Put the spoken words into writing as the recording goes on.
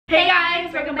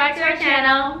back to our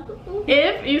channel.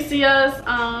 If you see us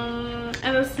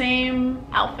in the same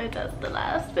outfit as the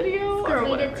last video, or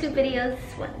we did 2 videos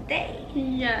one day.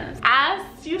 Yes. As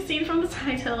you've seen from the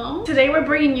title, today we're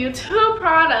bringing you 2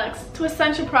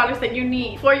 essential products that you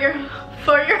need for your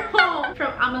home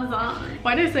from Amazon.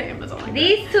 Why did I say Amazon like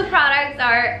These 2 products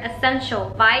are essential,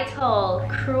 vital,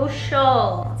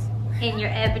 crucial in your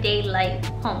everyday life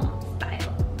home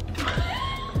style.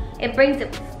 It brings it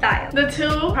with style. The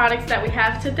 2 products that we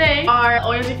have today are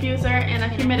oil diffuser and a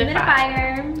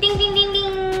humidifier. Ding ding ding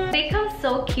ding. They come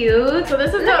so cute. So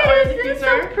this is the oil diffuser. This is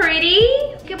so pretty.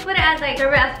 You can put it as like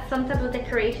some type of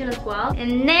decoration as well.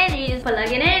 And then you just plug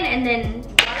it in and then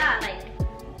voila, like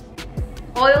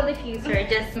oil diffuser.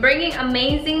 Just bringing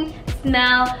amazing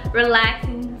smell,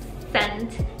 relaxing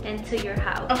scent into your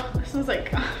house. Oh, this smells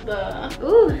like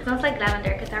Ooh, it smells like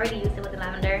lavender because I already used it with the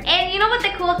lavender. And you know what the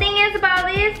cool thing is about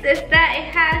this is that it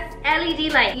has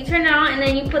LED light. You turn it on and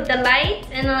then you put the light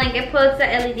and then like it puts the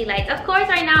LED lights. Of course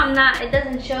right now it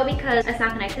doesn't show because it's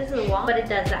not connected to the wall, but it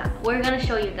does that. We're gonna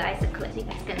show you guys the clip so you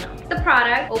guys can know. The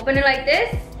product, open it like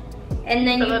this and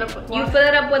then you fill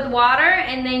it up with water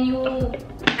and then you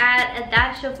add a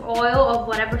dash of oil of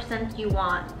whatever scent you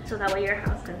want so that way your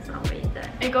house can smell really good.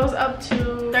 It goes up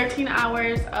to 13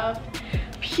 hours of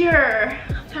pure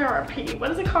therapy. What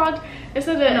is it called? It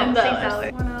said it in the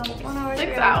 6 hours.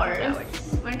 6 hours.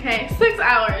 Okay, 6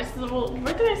 hours. Well,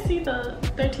 where did I see the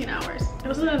 13 hours? It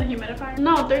wasn't in the humidifier.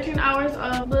 No, 13 hours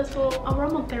of blissful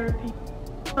aromatherapy.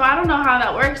 So I don't know how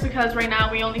that works because right now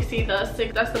we only see the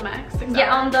 6. That's the max. 6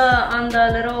 yeah, hours. on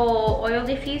the little oil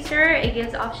diffuser, it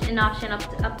gives an option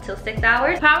up till 6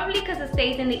 hours. Probably because it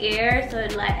stays in the air, so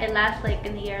it lasts like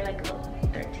in the air like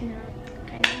 13 hours.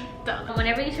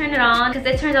 Whenever you turn it on, because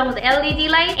it turns on with the LED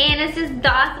light, and it's just the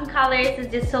awesome colors.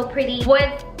 It's just so pretty.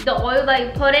 With the oil that you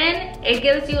put in, it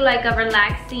gives you like a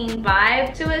relaxing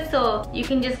vibe to it, so you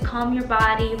can just calm your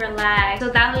body, relax, so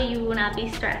that way you will not be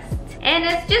stressed. And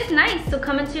it's just nice to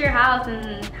come into your house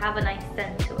and have a nice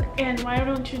scent to it. And why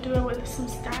don't you do it with some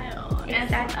style? Exactly. And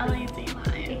some LED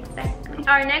light. Exactly.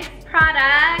 Our next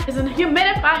product is a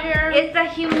humidifier. It's a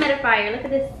humidifier. Look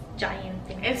at this giant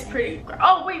thing. It's pretty.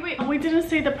 Oh wait, we didn't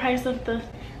say the price of the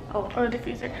oil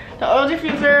diffuser. The oil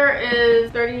diffuser is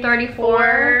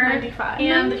 $34.95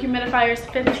 and the humidifier is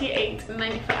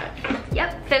 $58.95.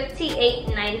 Yep,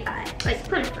 $58.95. It's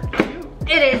pretty freaking cute.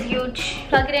 It is huge.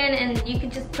 Plug it in and you can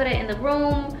just put it in the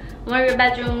room, one of your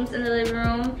bedrooms, in the living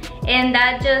room, and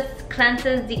that just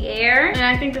cleanses the air. And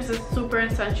I think this is super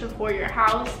essential for your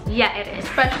house. Yeah, it is.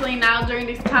 Especially now during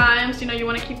these times, you know, you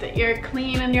want to keep the air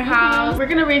clean in your house. We're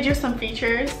gonna read you some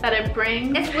features that it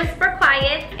brings. It's whisper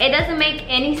quiet. It doesn't make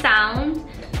any sound.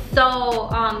 So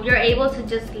you're able to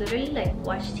just literally like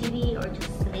watch TV or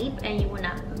just sleep and you will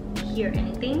not hear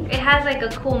anything. It has like a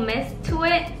cool mist to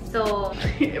it, so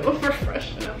it will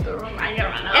refresh up the room.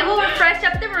 It will refresh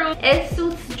up the room. It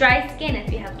suits dry skin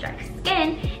if you have dry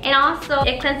skin, and also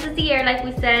it cleanses the air like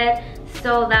we said,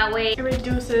 so that way it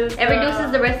reduces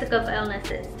the risk of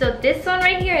illnesses. So this one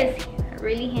right here is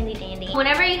really handy dandy.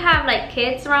 Whenever you have like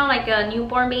kids around, like a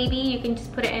newborn baby, you can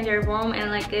just put it in their room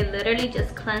and like it literally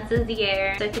just cleanses the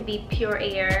air, so it could be pure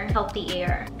air, healthy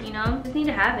air, you know. Just need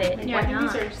to have it. Like, yeah, I think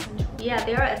these are essential. Yeah,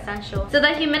 they are essential. So the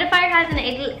humidifier has an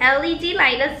LED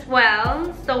light as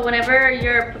well, so whenever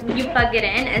you plug it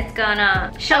in, it's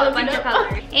gonna show a bunch of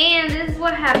colors. And this is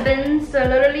what happens. So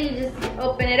literally you just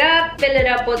open it up, fill it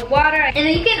up with water, and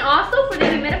then you can also, for the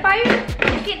humidifier,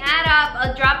 you can add up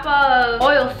a drop of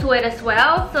oil to it as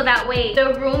well, so that way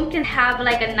the room can have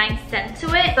like a nice scent to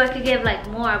it, so it could give like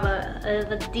more of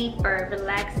a deeper,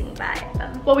 relaxing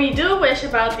vibe. What we do wish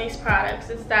about these products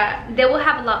is that they will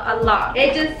have a lock.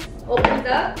 It just opens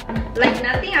up like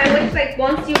nothing. I wish like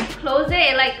once you close it,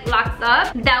 it like locks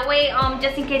up. That way,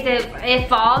 just in case it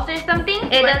falls or something,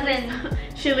 it doesn't.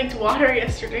 She leaked water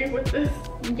yesterday with this.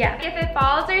 Yeah, if it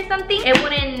falls or something, it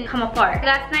wouldn't come apart.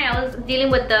 Last night I was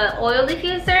dealing with the oil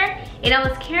diffuser and I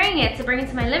was carrying it to bring it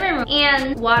to my living room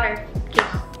and water came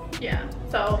out. Yeah,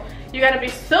 so you gotta be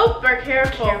super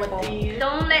careful with these.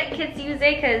 Don't let kids use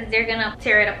it because they're gonna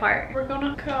tear it apart. We're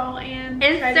gonna go and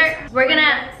we're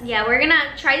gonna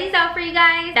try these out for you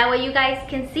guys. That way you guys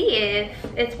can see if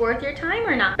it's worth your time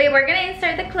or not. But we're gonna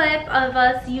insert the clip of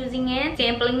us using it,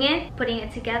 sampling it, putting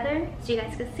it together so you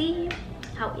guys can see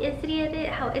how easy it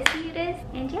is,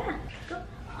 and yeah.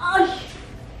 Oh,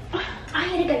 I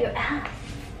had to get your ass.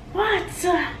 What?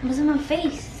 It was in my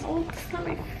face. Oh, it's not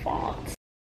my fault.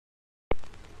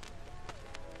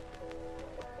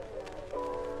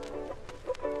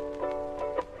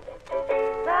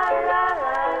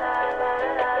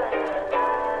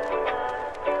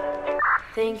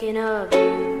 Thinking of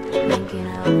you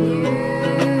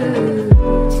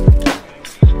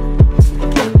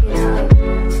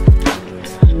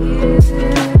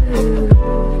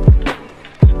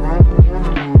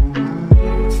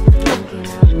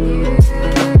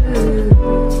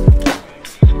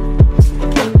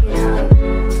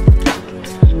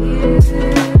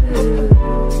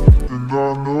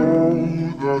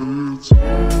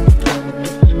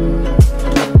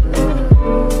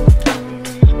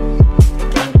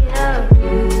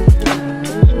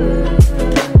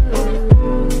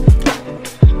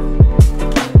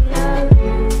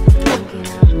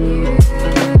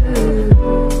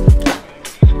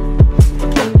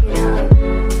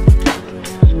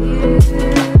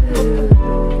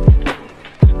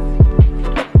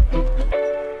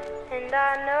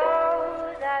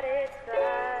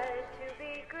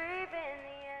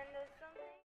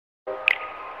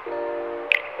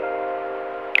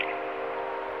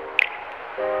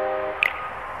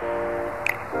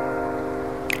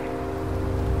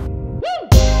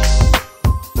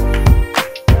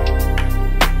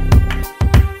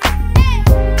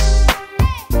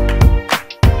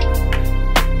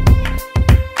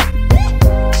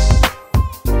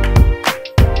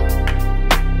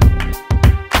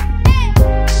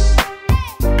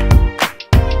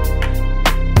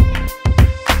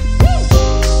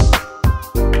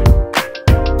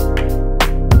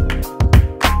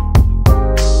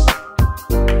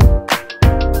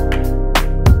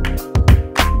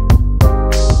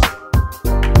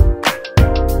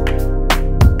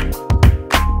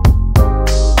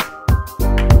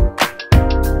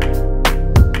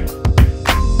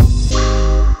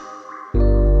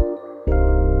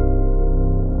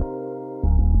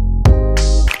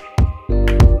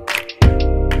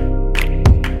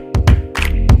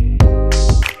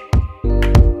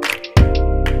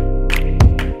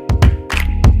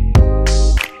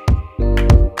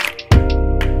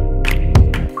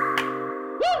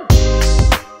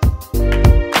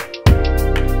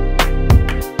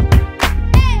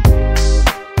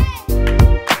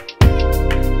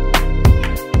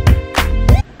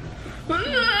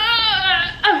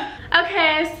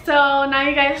So now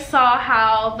you guys saw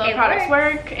how the products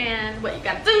work and what you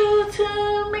gotta do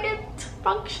to make it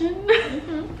function.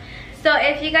 So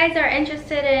if you guys are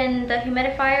interested in the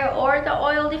humidifier or the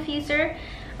oil diffuser,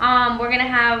 we're gonna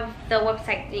have the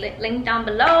website linked down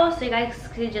below, so you guys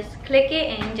can just click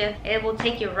it and it will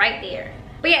take you right there.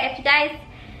 But yeah, if you guys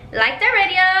liked our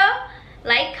video,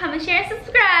 like, comment, share, and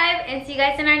subscribe, and see you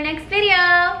guys in our next video.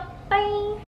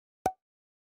 Bye.